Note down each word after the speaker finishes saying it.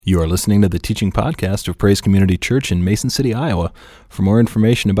You are listening to the teaching podcast of Praise Community Church in Mason City, Iowa. For more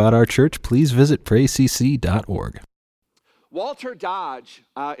information about our church, please visit praisecc.org. Walter Dodge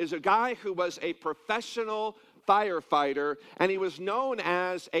is a guy who was a professional firefighter, and he was known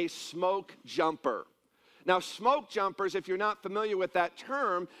as a smoke jumper. Now, smoke jumpers, if you're not familiar with that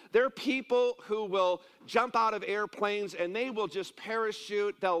term, they're people who will jump out of airplanes and they will just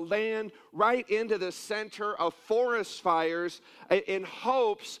parachute. They'll land right into the center of forest fires in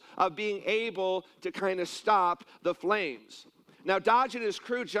hopes of being able to kind of stop the flames. Now, Dodge and his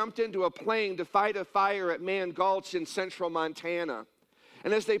crew jumped into a plane to fight a fire at Mann Gulch in central Montana.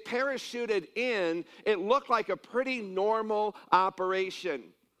 And as they parachuted in, it looked like a pretty normal operation.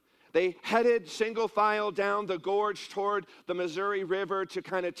 They headed single file down the gorge toward the Missouri River to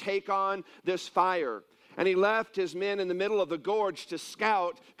kind of take on this fire. And he left his men in the middle of the gorge to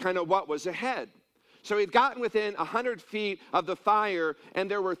scout kind of what was ahead. So he'd gotten within 100 feet of the fire,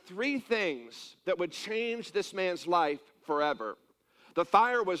 and there were three things that would change this man's life forever. The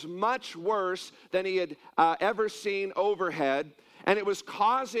fire was much worse than he had ever seen overhead, and it was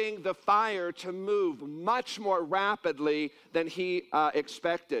causing the fire to move much more rapidly than he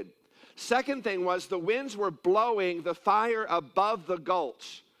expected. Second thing was the winds were blowing the fire above the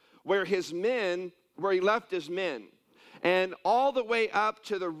gulch where he left his men, and all the way up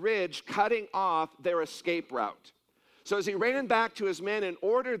to the ridge, cutting off their escape route. So as he ran back to his men and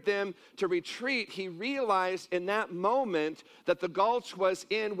ordered them to retreat, he realized in that moment that the gulch was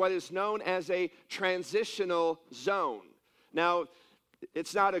in what is known as a transitional zone. Now,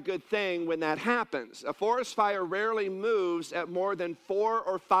 it's not a good thing when that happens. A forest fire rarely moves at more than 4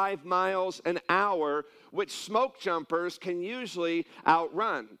 or 5 miles an hour, which smoke jumpers can usually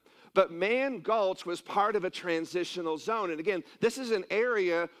outrun. But Mann Gulch was part of a transitional zone. And again, this is an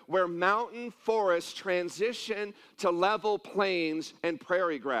area where mountain forests transition to level plains and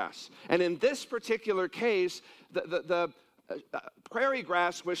prairie grass. And in this particular case, the prairie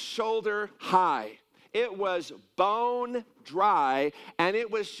grass was shoulder high. It was bone dry, and it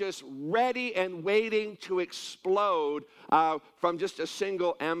was just ready and waiting to explode from just a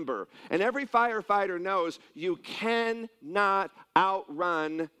single ember. And every firefighter knows you cannot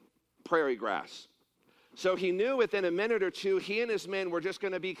outrun prairie grass. So he knew within a minute or two, he and his men were just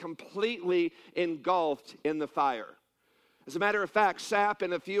going to be completely engulfed in the fire. As a matter of fact, sap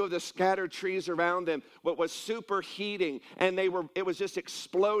in a few of the scattered trees around them was superheating, and it was just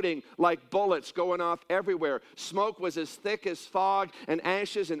exploding like bullets going off everywhere. Smoke was as thick as fog, and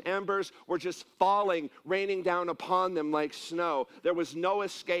ashes and embers were just falling, raining down upon them like snow. There was no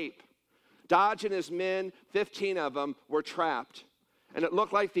escape. Dodge and his men, 15 of them, were trapped. And it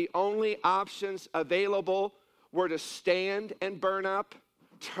looked like the only options available were to stand and burn up,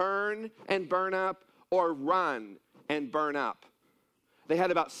 turn and burn up, or run and burn up. They had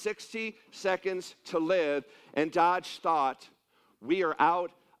about 60 seconds to live, and Dodge thought, we are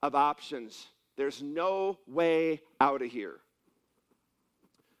out of options. There's no way out of here.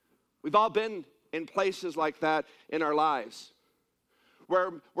 We've all been in places like that in our lives,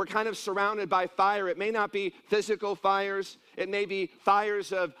 where we're kind of surrounded by fire. It may not be physical fires. It may be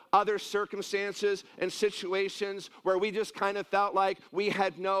fires of other circumstances and situations where we just kind of felt like we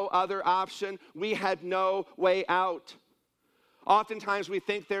had no other option. We had no way out. Oftentimes we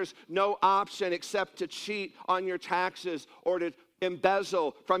think there's no option except to cheat on your taxes or to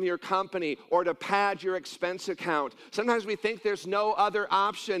embezzle from your company or to pad your expense account. Sometimes we think there's no other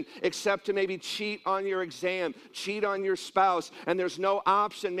option except to maybe cheat on your exam, cheat on your spouse, and there's no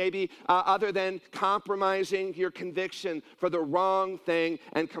option maybe other than compromising your conviction for the wrong thing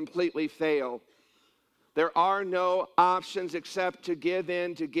and completely fail. There are no options except to give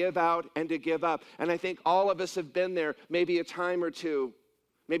in, to give out, and to give up. And I think all of us have been there maybe a time or two.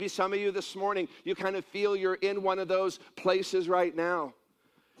 Maybe some of you this morning, you kind of feel you're in one of those places right now.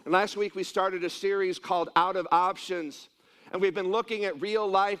 And last week we started a series called Out of Options. And we've been looking at real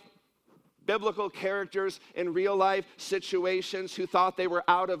life biblical characters in real life situations who thought they were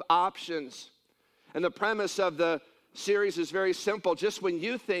out of options. And the premise of the series is very simple. Just when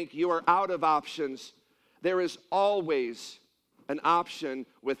you think you are out of options, there is always an option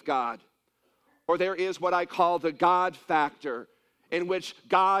with God. Or there is what I call the God factor, in which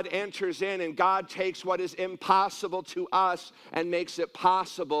God enters in and God takes what is impossible to us and makes it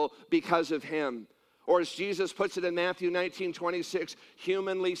possible because of him. Or as Jesus puts it in Matthew 19:26,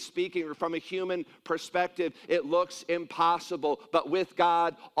 humanly speaking, or from a human perspective, it looks impossible, but with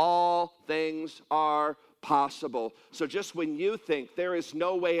God, all things are possible. So just when you think there is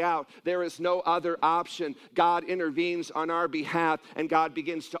no way out, there is no other option, God intervenes on our behalf, and God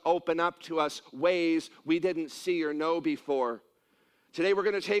begins to open up to us ways we didn't see or know before. Today we're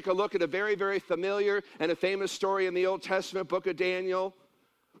going to take a look at a very, very familiar and a famous story in the Old Testament book of Daniel,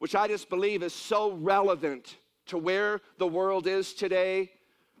 which I just believe is so relevant to where the world is today,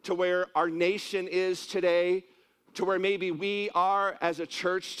 to where our nation is today, to where maybe we are as a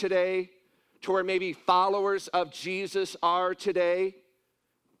church today, to where maybe followers of Jesus are today.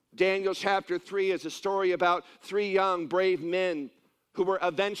 Daniel chapter 3 is a story about 3 young, brave men who were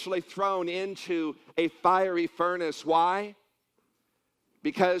eventually thrown into a fiery furnace. Why?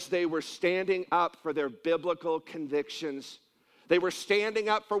 Because they were standing up for their biblical convictions. They were standing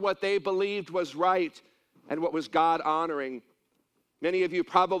up for what they believed was right and what was God-honoring. Many of you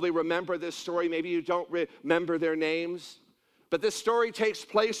probably remember this story. Maybe you don't remember their names. But this story takes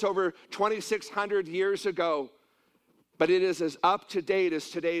place over 2,600 years ago. But it is as up-to-date as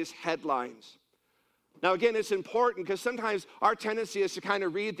today's headlines. Now, again, it's important because sometimes our tendency is to kind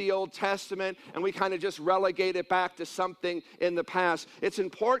of read the Old Testament and we kind of just relegate it back to something in the past. It's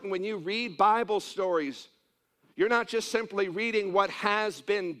important when you read Bible stories, you're not just simply reading what has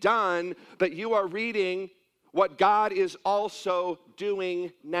been done, but you are reading what God is also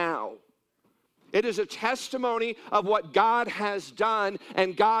doing now. It is a testimony of what God has done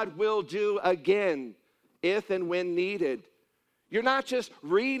and God will do again, if and when needed. You're not just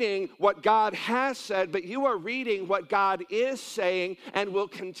reading what God has said, but you are reading what God is saying and will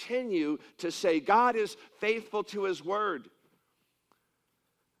continue to say. God is faithful to his word.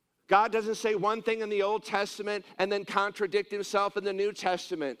 God doesn't say one thing in the Old Testament and then contradict himself in the New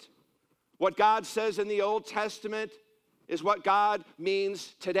Testament. What God says in the Old Testament is what God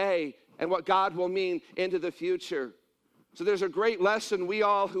means today and what God will mean into the future. So there's a great lesson we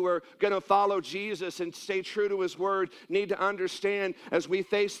all who are going to follow Jesus and stay true to his word need to understand as we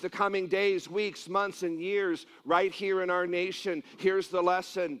face the coming days, weeks, months, and years right here in our nation. Here's the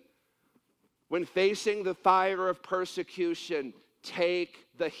lesson. When facing the fire of persecution, take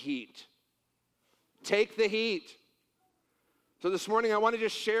the heat. Take the heat. So this morning I want to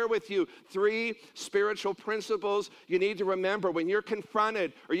just share with you 3 spiritual principles you need to remember when you're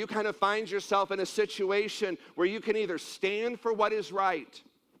confronted or you kind of find yourself in a situation where you can either stand for what is right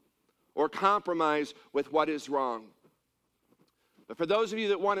or compromise with what is wrong. But for those of you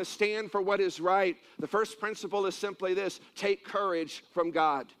that want to stand for what is right, the first principle is simply this: take courage from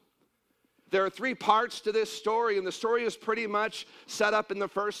God. There are 3 parts to this story, and the story is pretty much set up in the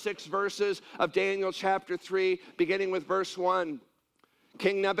first 6 verses of Daniel chapter 3, beginning with verse 1.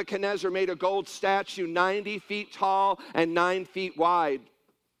 King Nebuchadnezzar made a gold statue 90 feet tall and 9 feet wide.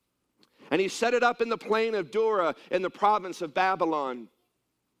 And he set it up in the plain of Dura in the province of Babylon.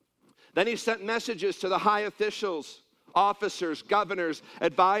 Then he sent messages to the high officials, officers, governors,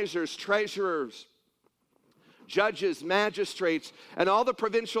 advisors, treasurers, judges, magistrates, and all the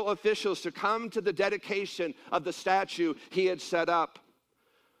provincial officials to come to the dedication of the statue he had set up.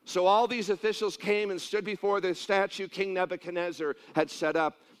 So all these officials came and stood before the statue King Nebuchadnezzar had set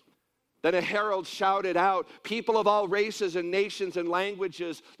up. Then a herald shouted out, "People of all races and nations and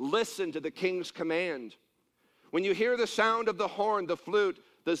languages, listen to the king's command. When you hear the sound of the horn, the flute,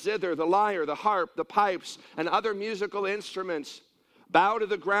 the zither, the lyre, the harp, the pipes, and other musical instruments, bow to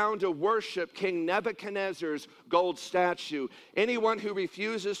the ground to worship King Nebuchadnezzar's gold statue. Anyone who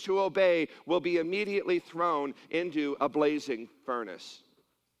refuses to obey will be immediately thrown into a blazing furnace."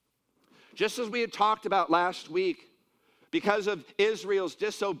 Just as we had talked about last week, because of Israel's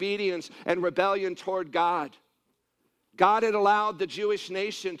disobedience and rebellion toward God, God had allowed the Jewish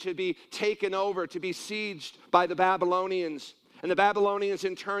nation to be taken over, to be sieged by the Babylonians. And the Babylonians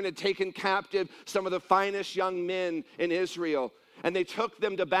in turn had taken captive some of the finest young men in Israel. And they took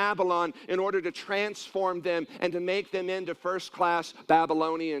them to Babylon in order to transform them and to make them into first-class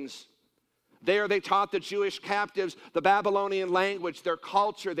Babylonians. There they taught the Jewish captives the Babylonian language, their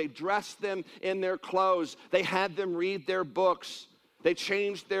culture. They dressed them in their clothes. They had them read their books. They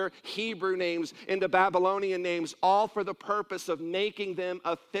changed their Hebrew names into Babylonian names, all for the purpose of making them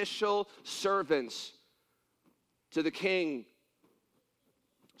official servants to the king.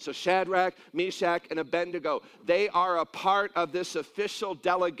 So Shadrach, Meshach, and Abednego, they are a part of this official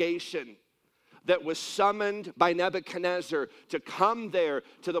delegation that was summoned by Nebuchadnezzar to come there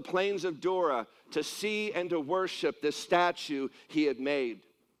to the plains of Dura to see and to worship this statue he had made.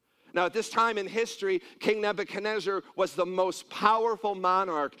 Now, at this time in history, King Nebuchadnezzar was the most powerful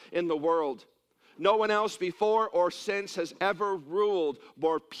monarch in the world. No one else before or since has ever ruled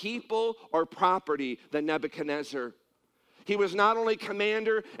more people or property than Nebuchadnezzar. He was not only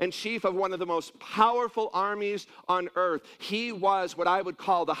commander and chief of one of the most powerful armies on earth, he was what I would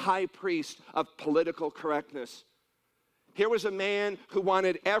call the high priest of political correctness. Here was a man who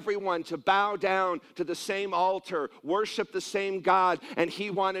wanted everyone to bow down to the same altar, worship the same God, and he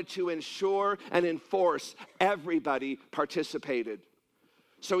wanted to ensure and enforce everybody participated.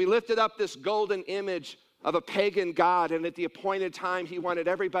 So he lifted up this golden image of a pagan god, and at the appointed time, he wanted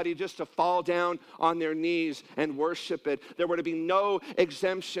everybody just to fall down on their knees and worship it. There were to be no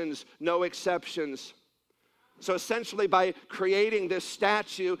exemptions, no exceptions. So essentially, by creating this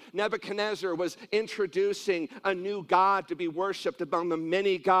statue, Nebuchadnezzar was introducing a new god to be worshiped among the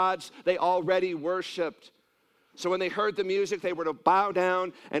many gods they already worshiped. So when they heard the music, they were to bow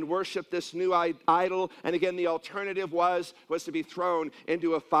down and worship this new idol. And again, the alternative was to be thrown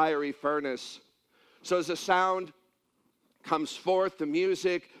into a fiery furnace. So as the sound comes forth, the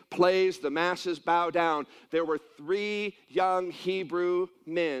music plays, the masses bow down. There were 3 young Hebrew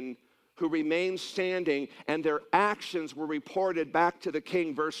men who remained standing, and their actions were reported back to the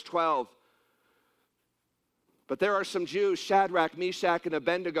king, verse 12. But there are some Jews, Shadrach, Meshach, and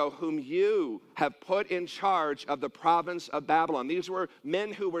Abednego, whom you have put in charge of the province of Babylon. These were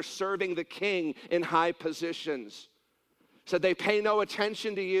men who were serving the king in high positions. Said they pay no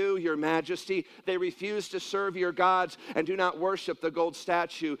attention to you, your majesty. They refuse to serve your gods and do not worship the gold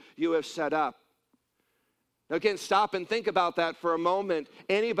statue you have set up. Now again, stop and think about that for a moment.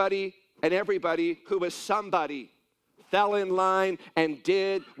 Anybody and everybody who was somebody fell in line and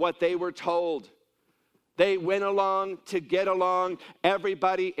did what they were told. They went along to get along,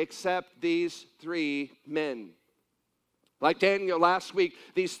 everybody except these 3 men. Like Daniel last week,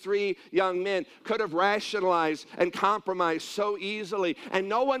 these 3 young men could have rationalized and compromised so easily, and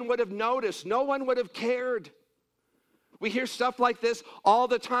no one would have noticed, no one would have cared. We hear stuff like this all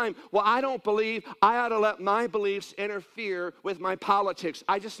the time. Well, I don't believe I ought to let my beliefs interfere with my politics.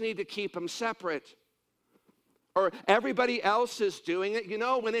 I just need to keep them separate. Or everybody else is doing it. You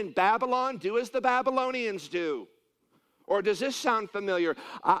know, when in Babylon, do as the Babylonians do. Or does this sound familiar?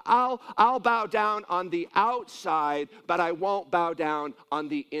 I'll bow down on the outside, but I won't bow down on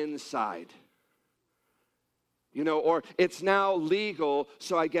the inside. You know, or it's now legal,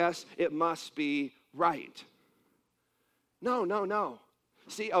 so I guess it must be right. No.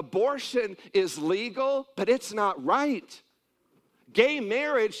 See, abortion is legal, but it's not right. Gay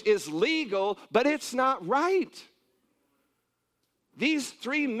marriage is legal, but it's not right. These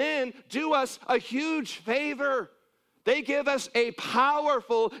 3 men do us a huge favor. They give us a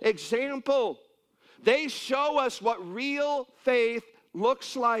powerful example. They show us what real faith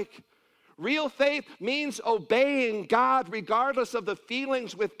looks like. Real faith means obeying God regardless of the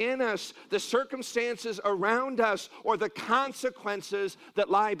feelings within us, the circumstances around us, or the consequences that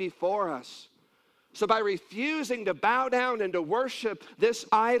lie before us. So by refusing to bow down and to worship this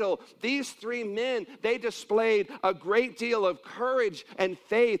idol, these 3 men, they displayed a great deal of courage and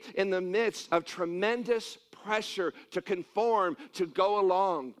faith in the midst of tremendous pressure to conform, to go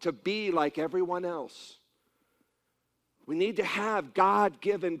along, to be like everyone else. We need to have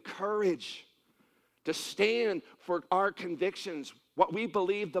God-given courage to stand for our convictions, what we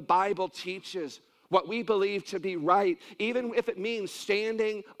believe the Bible teaches, what we believe to be right, even if it means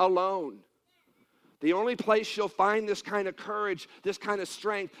standing alone. The only place you'll find this kind of courage, this kind of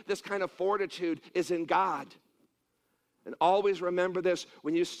strength, this kind of fortitude is in God. And always remember this,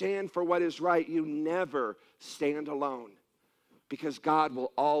 when you stand for what is right, you never stand alone, because God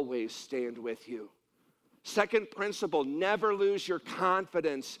will always stand with you. Second principle, never lose your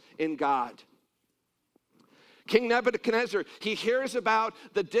confidence in God. King Nebuchadnezzar, he hears about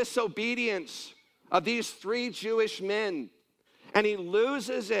the disobedience of these 3 Jewish men, and he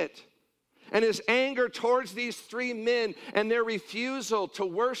loses it. And his anger towards these 3 men and their refusal to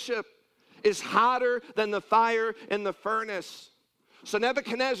worship is hotter than the fire in the furnace. So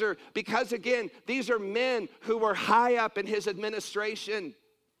Nebuchadnezzar, because again, these are men who were high up in his administration,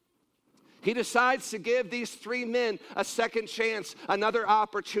 he decides to give these 3 men a second chance, another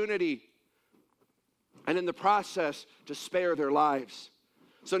opportunity, and in the process, to spare their lives.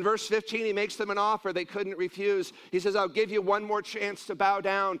 So in verse 15, he makes them an offer they couldn't refuse. He says, I'll give you one more chance to bow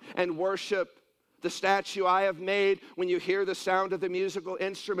down and worship the statue I have made when you hear the sound of the musical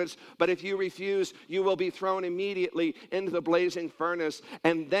instruments. But if you refuse, you will be thrown immediately into the blazing furnace.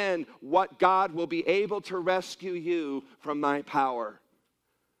 And then what God will be able to rescue you from my power.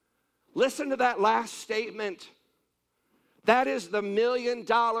 Listen to that last statement. That is the $1 million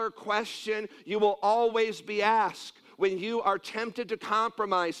question you will always be asked when you are tempted to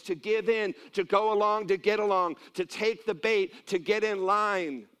compromise, to give in, to go along, to get along, to take the bait, to get in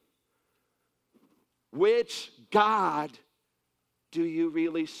line. Which God do you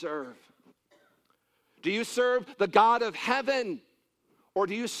really serve? Do you serve the God of heaven, Or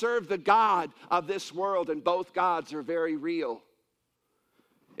do you serve the God of this world, and both gods are very real?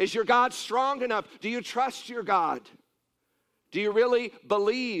 Is your God strong enough? Do you trust your God? Do you really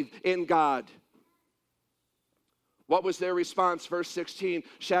believe in God? What was their response? Verse 16,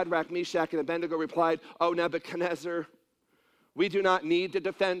 Shadrach, Meshach, and Abednego replied, "O Nebuchadnezzar, we do not need to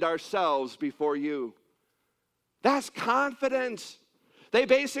defend ourselves before you." That's confidence. They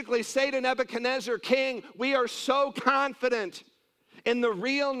basically say to Nebuchadnezzar, "King, we are so confident in the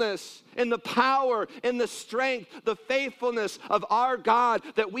realness, in the power, in the strength, the faithfulness of our God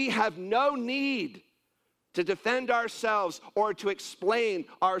that we have no need to defend ourselves or to explain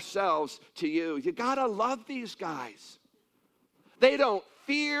ourselves to you." You gotta love these guys. They don't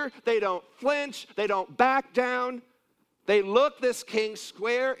fear, they don't flinch, they don't back down. They look this king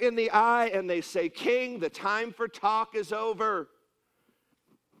square in the eye and they say, "King, the time for talk is over."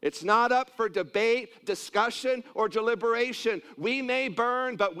 It's not up for debate, discussion, or deliberation. We may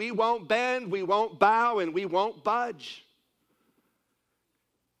burn, but we won't bend, we won't bow, and we won't budge.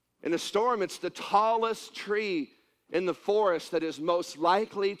 In a storm, it's the tallest tree in the forest that is most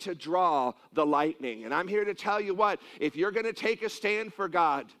likely to draw the lightning. And I'm here to tell you what, if you're going to take a stand for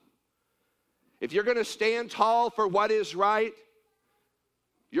God, if you're going to stand tall for what is right,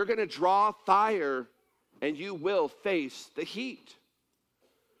 you're going to draw fire and you will face the heat.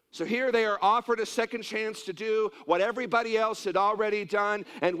 So here they are offered a second chance to do what everybody else had already done.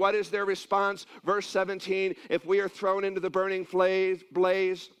 And what is their response? Verse 17, if we are thrown into the burning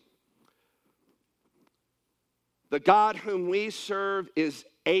blaze, the God whom we serve is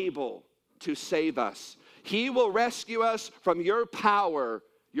able to save us. He will rescue us from your power,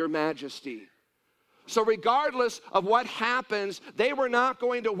 your majesty. So regardless of what happens, they were not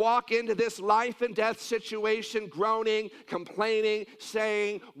going to walk into this life and death situation groaning, complaining,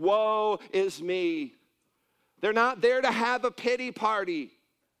 saying, "Woe is me." They're not there to have a pity party.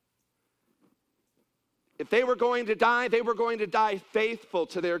 If they were going to die, they were going to die faithful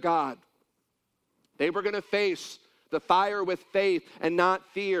to their God. They were going to face the fire with faith and not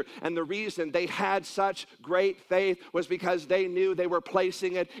fear. And the reason they had such great faith was because they knew they were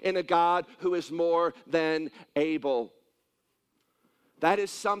placing it in a God who is more than able. That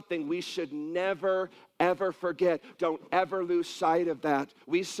is something we should never, ever forget. Don't ever lose sight of that.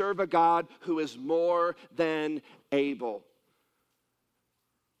 We serve a God who is more than able.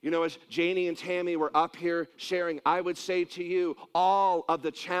 You know, as Janie and Tammy were up here sharing, I would say to you, all of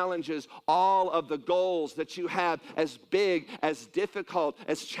the challenges, all of the goals that you have, as big, as difficult,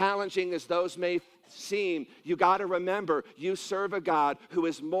 as challenging as those may seem, you got to remember, you serve a God who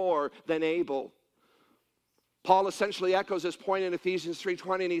is more than able. Paul essentially echoes this point in Ephesians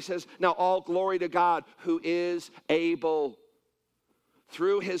 3:20, and he says, "Now all glory to God who is able,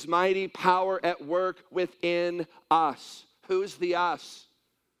 through his mighty power at work within us." Who's the us?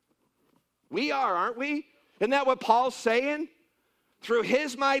 We are, aren't we? Isn't that what Paul's saying? Through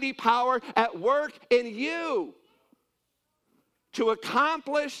his mighty power at work in you to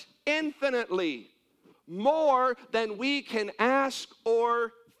accomplish infinitely more than we can ask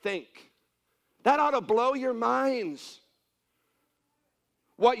or think. That ought to blow your minds.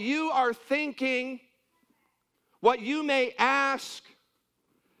 What you are thinking, what you may ask,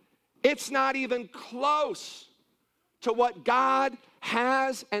 it's not even close to what God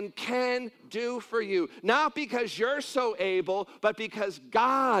has and can do for you. Not because you're so able, but because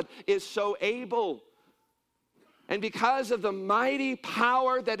God is so able. And because of the mighty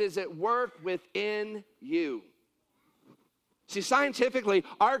power that is at work within you. See, scientifically,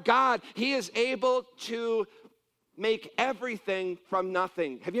 our God, he is able to make everything from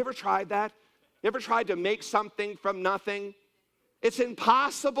nothing. Have you ever tried that? You ever tried to make something from nothing? It's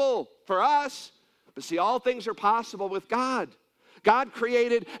impossible for us. But see, all things are possible with God. God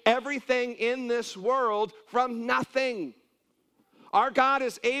created everything in this world from nothing. Our God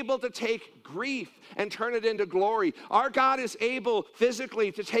is able to take grief and turn it into glory. Our God is able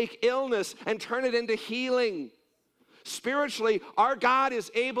physically to take illness and turn it into healing. Spiritually, our God is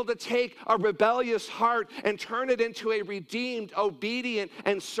able to take a rebellious heart and turn it into a redeemed, obedient,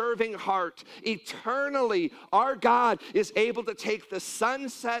 and serving heart. Eternally, our God is able to take the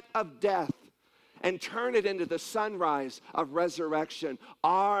sunset of death and turn it into the sunrise of resurrection.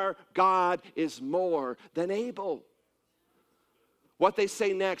 Our God is more than able. What they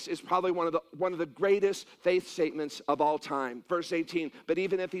say next is probably one of the greatest faith statements of all time. Verse 18, but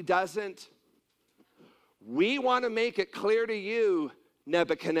even if he doesn't, we want to make it clear to you,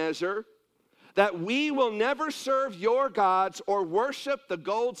 Nebuchadnezzar, that we will never serve your gods or worship the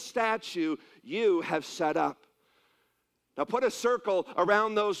gold statue you have set up. Now put a circle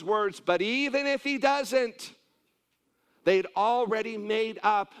around those words, but even if he doesn't, They'd already made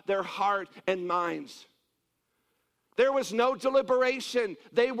up their heart and minds. There was no deliberation.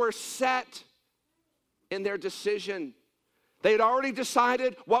 They were set in their decision. They had already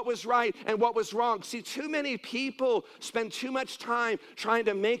decided what was right and what was wrong. See, too many people spend too much time trying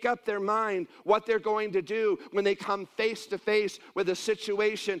to make up their mind what they're going to do when they come face to face with a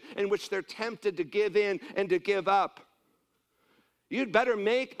situation in which they're tempted to give in and to give up. You'd better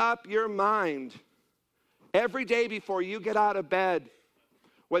make up your mind every day before you get out of bed,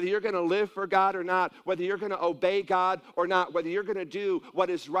 whether you're going to live for God or not, whether you're going to obey God or not, whether you're going to do what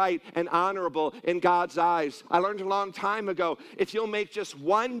is right and honorable in God's eyes. I learned a long time ago, if you'll make just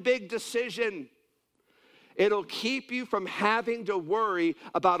one big decision, it'll keep you from having to worry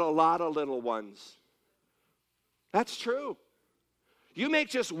about a lot of little ones. That's true. You make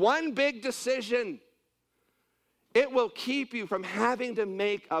just one big decision, it will keep you from having to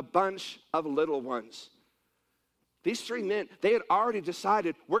make a bunch of little ones. These three men, they had already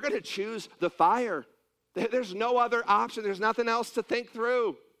decided, we're going to choose the fire. There's no other option. There's nothing else to think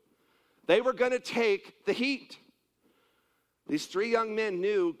through. They were going to take the heat. These three young men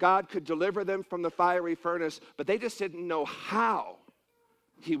knew God could deliver them from the fiery furnace, but they just didn't know how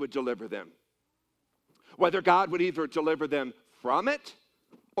he would deliver them. Whether God would either deliver them from it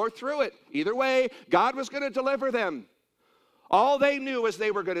or through it. Either way, God was going to deliver them. All they knew was they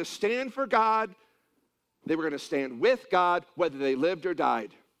were going to stand for God. They were going to stand with God, whether they lived or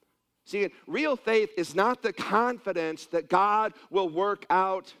died. See, real faith is not the confidence that God will work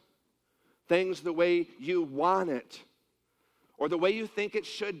out things the way you want it or the way you think it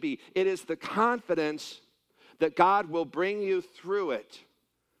should be. It is the confidence that God will bring you through it,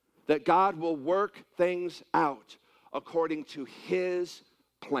 that God will work things out according to his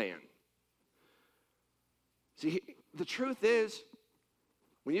plan. See, the truth is,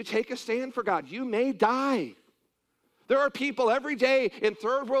 when you take a stand for God, you may die. There are people every day in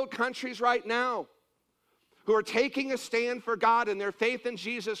third world countries right now who are taking a stand for God and their faith in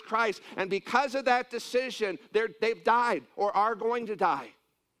Jesus Christ. And because of that decision, they've died or are going to die.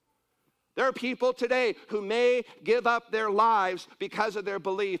 There are people today who may give up their lives because of their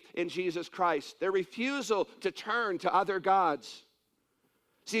belief in Jesus Christ, their refusal to turn to other gods.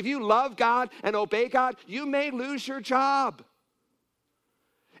 See, if you love God and obey God, you may lose your job.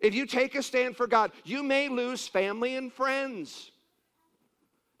 If you take a stand for God, you may lose family and friends.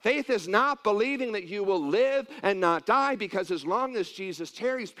 Faith is not believing that you will live and not die, because as long as Jesus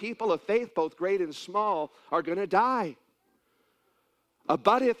tarries, people of faith, both great and small, are going to die.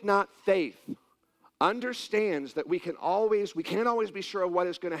 But if not faith, understands that we can't always be sure of what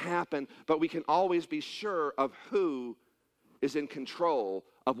is going to happen, but we can always be sure of who is in control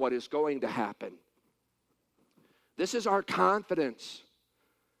of what is going to happen. This is our confidence.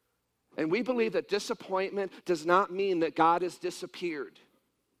 And we believe that disappointment does not mean that God has disappeared.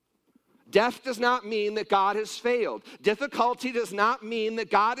 Death does not mean that God has failed. Difficulty does not mean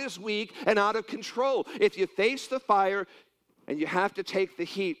that God is weak and out of control. If you face the fire and you have to take the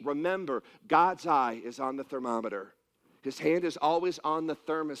heat, remember, God's eye is on the thermometer. His hand is always on the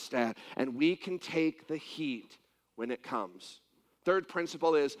thermostat, and we can take the heat when it comes. Third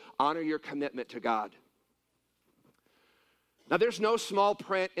principle is honor your commitment to God. Now, there's no small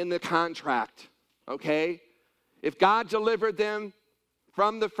print in the contract, okay? If God delivered them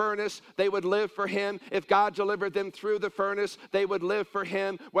from the furnace, they would live for him. If God delivered them through the furnace, they would live for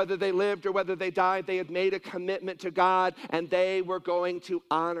him. Whether they lived or whether they died, they had made a commitment to God, and they were going to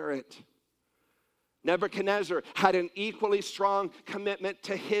honor it. Nebuchadnezzar had an equally strong commitment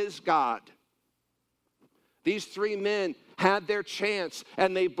to his God. These three men had their chance,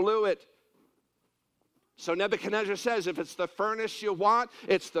 and they blew it. So Nebuchadnezzar says, if it's the furnace you want,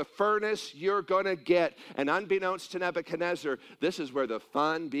 it's the furnace you're going to get. And unbeknownst to Nebuchadnezzar, this is where the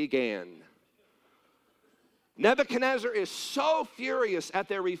fun began. Nebuchadnezzar is so furious at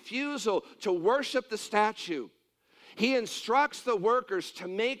their refusal to worship the statue. He instructs the workers to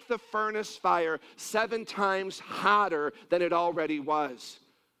make the furnace fire 7 times hotter than it already was.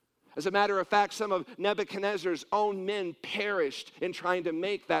 As a matter of fact, some of Nebuchadnezzar's own men perished in trying to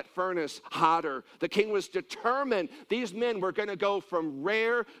make that furnace hotter. The king was determined these men were going to go from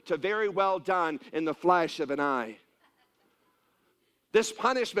rare to very well done in the flash of an eye. This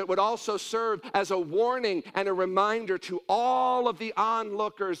punishment would also serve as a warning and a reminder to all of the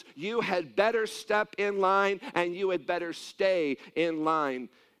onlookers, you had better step in line and you had better stay in line.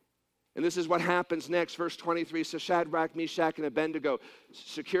 And this is what happens next. Verse 23 says, Shadrach, Meshach, and Abednego,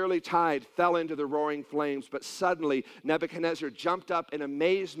 securely tied, fell into the roaring flames. But suddenly Nebuchadnezzar jumped up in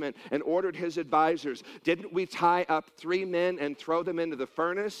amazement and ordered his advisors, didn't we tie up 3 men and throw them into the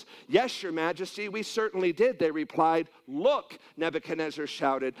furnace? Yes, your majesty, we certainly did, they replied. Look, Nebuchadnezzar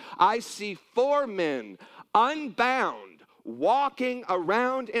shouted, I see 4 men unbound, walking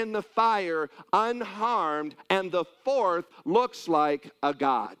around in the fire unharmed, and the 4th looks like a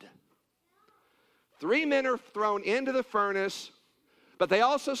god. 3 men are thrown into the furnace, but they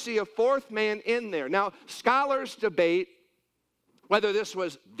also see a 4th man in there. Now, scholars debate whether this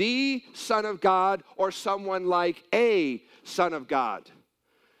was the Son of God or someone like a Son of God.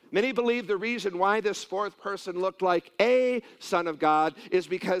 Many believe the reason why this 4th person looked like a Son of God is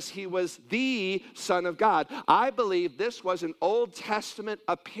because he was the Son of God. I believe this was an Old Testament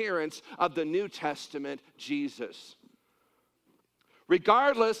appearance of the New Testament Jesus.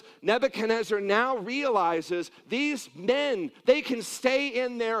 Regardless, Nebuchadnezzar now realizes these men, they can stay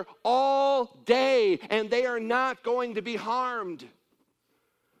in there all day and they are not going to be harmed.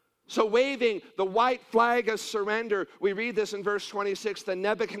 So waving the white flag of surrender, we read this in verse 26, then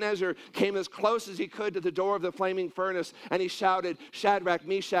Nebuchadnezzar came as close as he could to the door of the flaming furnace, and he shouted, Shadrach,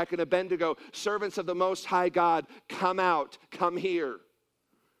 Meshach, and Abednego, servants of the Most High God, come out, come here.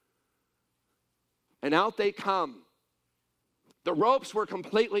 And out they come. The ropes were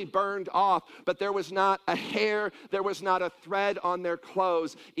completely burned off, but there was not a hair, there was not a thread on their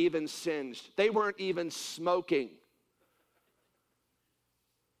clothes even singed. They weren't even smoking.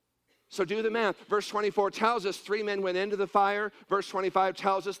 So do the math. Verse 24 tells us 3 men went into the fire. Verse 25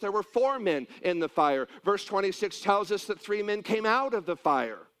 tells us there were 4 men in the fire. Verse 26 tells us that 3 men came out of the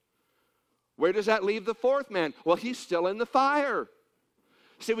fire. Where does that leave the 4th man? Well, he's still in the fire.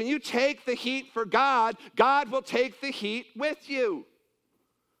 See, when you take the heat for God, God will take the heat with you.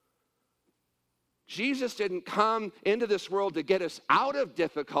 Jesus didn't come into this world to get us out of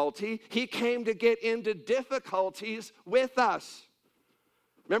difficulty. He came to get into difficulties with us.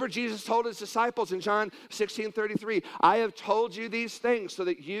 Remember, Jesus told his disciples in John 16:33, I have told you these things so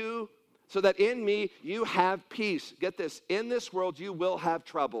that in me you have peace. Get this, in this world you will have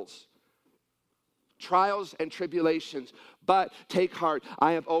troubles. Trials and tribulations, but take heart,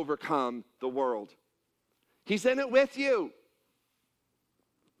 I have overcome the world. He's in it with you.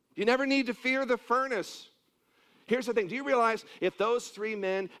 You never need to fear the furnace. Here's the thing, do you realize if those 3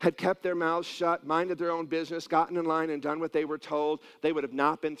 men had kept their mouths shut, minded their own business, gotten in line and done what they were told, they would have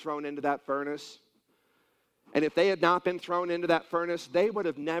not been thrown into that furnace? And if they had not been thrown into that furnace, they would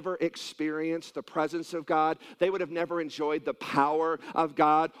have never experienced the presence of God. They would have never enjoyed the power of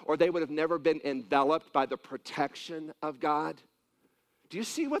God, or they would have never been enveloped by the protection of God. Do you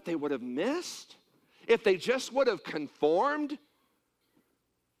see what they would have missed if they just would have conformed?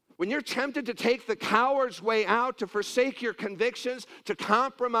 When you're tempted to take the coward's way out, to forsake your convictions, to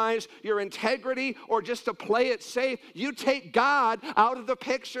compromise your integrity, or just to play it safe, you take God out of the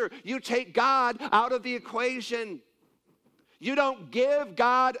picture. You take God out of the equation. You don't give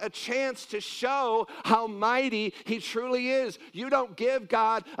God a chance to show how mighty he truly is. You don't give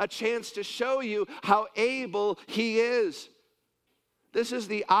God a chance to show you how able he is. This is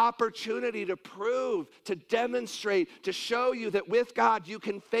the opportunity to prove, to demonstrate, to show you that with God you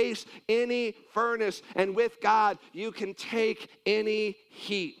can face any furnace, and with God you can take any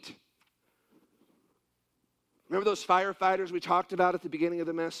heat. Remember those firefighters we talked about at the beginning of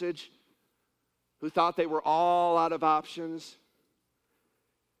the message, who thought they were all out of options?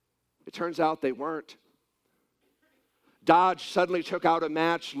 It turns out they weren't. Dodge suddenly took out a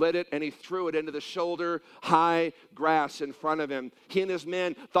match, lit it, and he threw it into the shoulder-high grass in front of him. He and his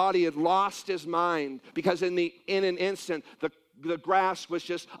men thought he had lost his mind because in an instant, the grass was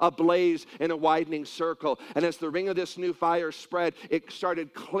just ablaze in a widening circle. And as the ring of this new fire spread, it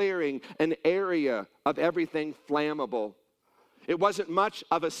started clearing an area of everything flammable. It wasn't much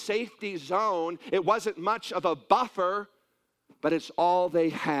of a safety zone. It wasn't much of a buffer, but it's all they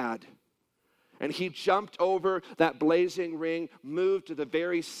had. And he jumped over that blazing ring, moved to the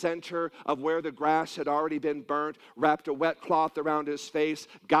very center of where the grass had already been burnt, wrapped a wet cloth around his face,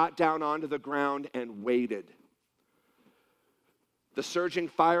 got down onto the ground, and waited. The surging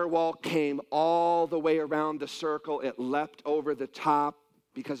firewall came all the way around the circle. It leapt over the top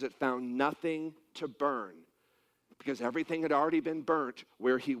because it found nothing to burn, because everything had already been burnt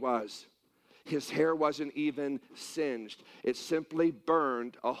where he was. His hair wasn't even singed. It simply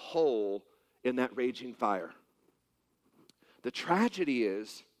burned a hole in that raging fire. The tragedy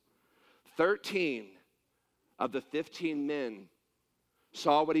is 13 of the 15 men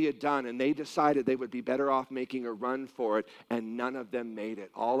saw what he had done, and they decided they would be better off making a run for it, and none of them made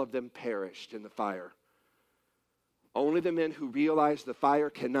it. All of them perished in the fire. Only the men who realized the fire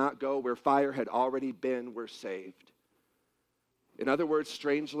cannot go where fire had already been were saved. In other words,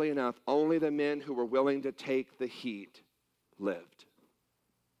 strangely enough, only the men who were willing to take the heat lived.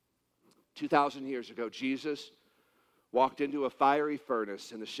 2,000 years ago, Jesus walked into a fiery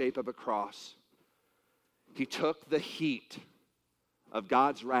furnace in the shape of a cross. He took the heat of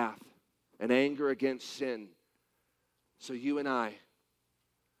God's wrath and anger against sin so you and I,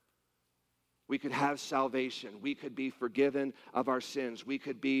 we could have salvation. We could be forgiven of our sins. We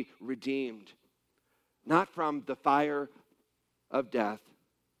could be redeemed. Not from the fire of death,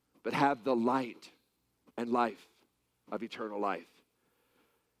 but have the light and life of eternal life.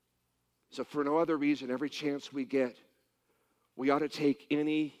 So for no other reason, every chance we get, we ought to take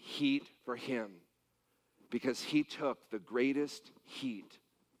any heat for him because he took the greatest heat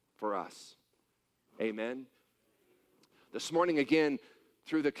for us. Amen. This morning, again,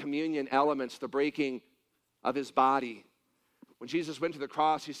 through the communion elements, the breaking of his body. When Jesus went to the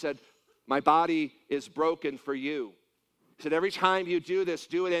cross, he said, my body is broken for you. He said, every time you do this,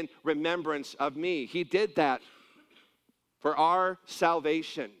 do it in remembrance of me. He did that for our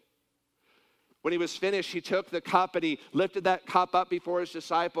salvation. When he was finished, he took the cup and he lifted that cup up before his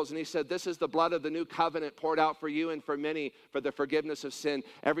disciples and he said, this is the blood of the new covenant poured out for you and for many for the forgiveness of sin.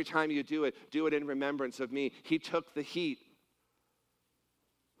 Every time you do it in remembrance of me. He took the heat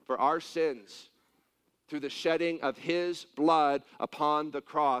for our sins through the shedding of his blood upon the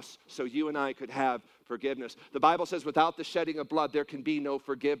cross so you and I could have forgiveness. The Bible says without the shedding of blood, there can be no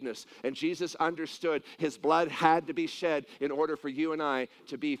forgiveness. And Jesus understood his blood had to be shed in order for you and I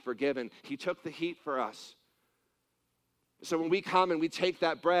to be forgiven. He took the heat for us. So when we come and we take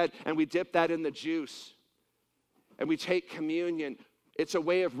that bread and we dip that in the juice and we take communion, it's a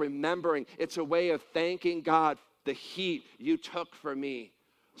way of remembering. It's a way of thanking God, the heat you took for me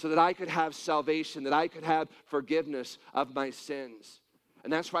so that I could have salvation, that I could have forgiveness of my sins.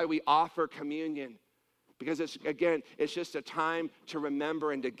 And that's why we offer communion. Because it's just a time to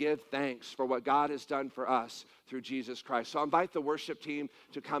remember and to give thanks for what God has done for us through Jesus Christ. So I invite the worship team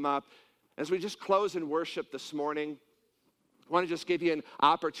to come up. As we just close in worship this morning, I want to just give you an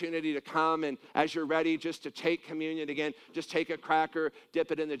opportunity to come and as you're ready just to take communion again, just take a cracker,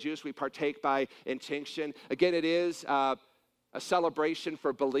 dip it in the juice. We partake by intinction. Again, it is a celebration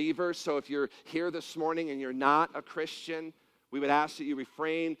for believers. So if you're here this morning and you're not a Christian, we would ask that you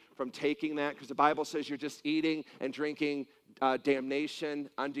refrain from taking that because the Bible says you're just eating and drinking damnation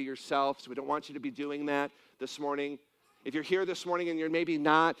unto yourself. So we don't want you to be doing that this morning. If you're here this morning and you're maybe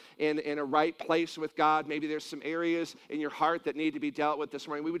not in a right place with God, maybe there's some areas in your heart that need to be dealt with this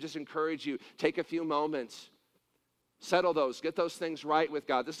morning, we would just encourage you, take a few moments, settle those, get those things right with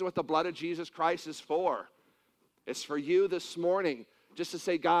God. This is what the blood of Jesus Christ is for. It's for you this morning. Just to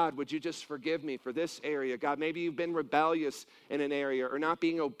say, God, would you just forgive me for this area? God, maybe you've been rebellious in an area or not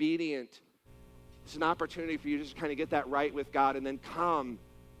being obedient. It's an opportunity for you to just kind of get that right with God and then come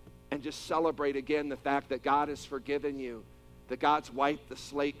and just celebrate again the fact that God has forgiven you, that God's wiped the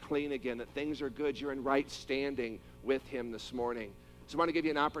slate clean again, that things are good. You're in right standing with him this morning. So I want to give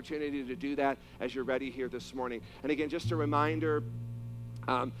you an opportunity to do that as you're ready here this morning. And again, just a reminder,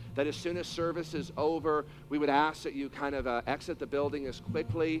 that as soon as service is over, we would ask that you kind of exit the building as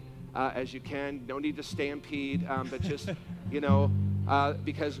quickly as you can. No need to stampede, but just,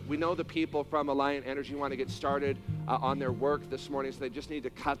 because we know the people from Alliant Energy want to get started on their work this morning, so they just need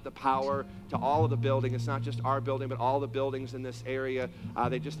to cut the power to all of the building. It's not just our building, but all the buildings in this area.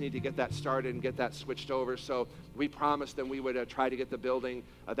 They just need to get that started and get that switched over. So we promised them we would try to get the building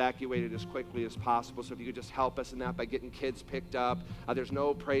evacuated as quickly as possible. So if you could just help us in that by getting kids picked up. There's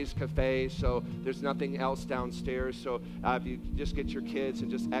no Praise Cafe, so there's nothing else downstairs. So if you just get your kids and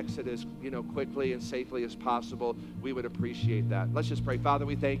just exit as quickly and safely as possible, we would appreciate that. Let's just pray. Father,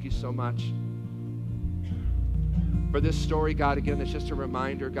 we thank you so much for this story, God. Again, it's just a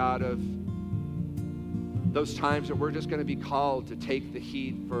reminder, God, of those times that we're just going to be called to take the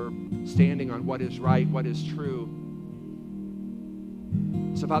heat for standing on what is right, what is true.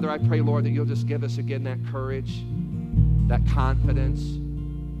 So, Father, I pray, Lord, that you'll just give us again that courage, that confidence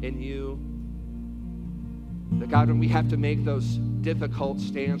in you. That, God, when we have to make those difficult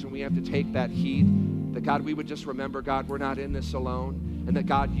stands, when we have to take that heat, that, God, we would just remember, God, we're not in this alone. And that,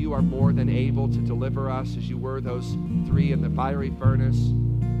 God, you are more than able to deliver us as you were those three in the fiery furnace.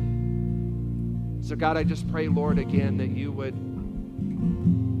 So, God, I just pray, Lord, again, that you would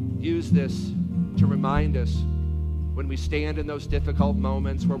use this to remind us when we stand in those difficult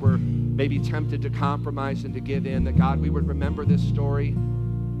moments where we're maybe tempted to compromise and to give in, that God, we would remember this story.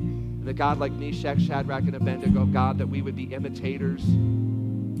 And that God, like Meshach, Shadrach, and Abednego, God, that we would be imitators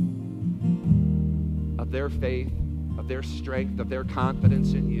of their faith, of their strength, of their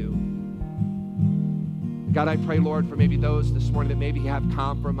confidence in you. God, I pray, Lord, for maybe those this morning that maybe have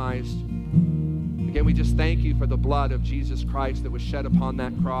compromised. Again, we just thank you for the blood of Jesus Christ that was shed upon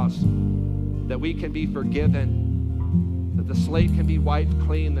that cross, that we can be forgiven, that the slate can be wiped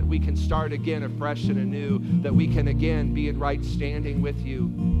clean, that we can start again afresh and anew, that we can again be in right standing with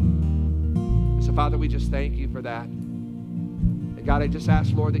you. So, Father, we just thank you for that. And God, I just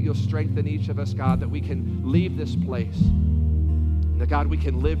ask, Lord, that you'll strengthen each of us, God, that we can leave this place, and that, God, we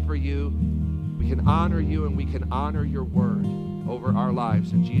can live for you, we can honor you, and we can honor your word over our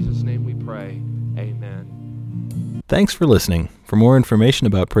lives. In Jesus' name we pray. Amen. Thanks for listening. For more information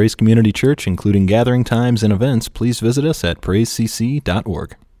about Praise Community Church, including gathering times and events, please visit us at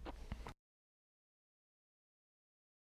praisecc.org.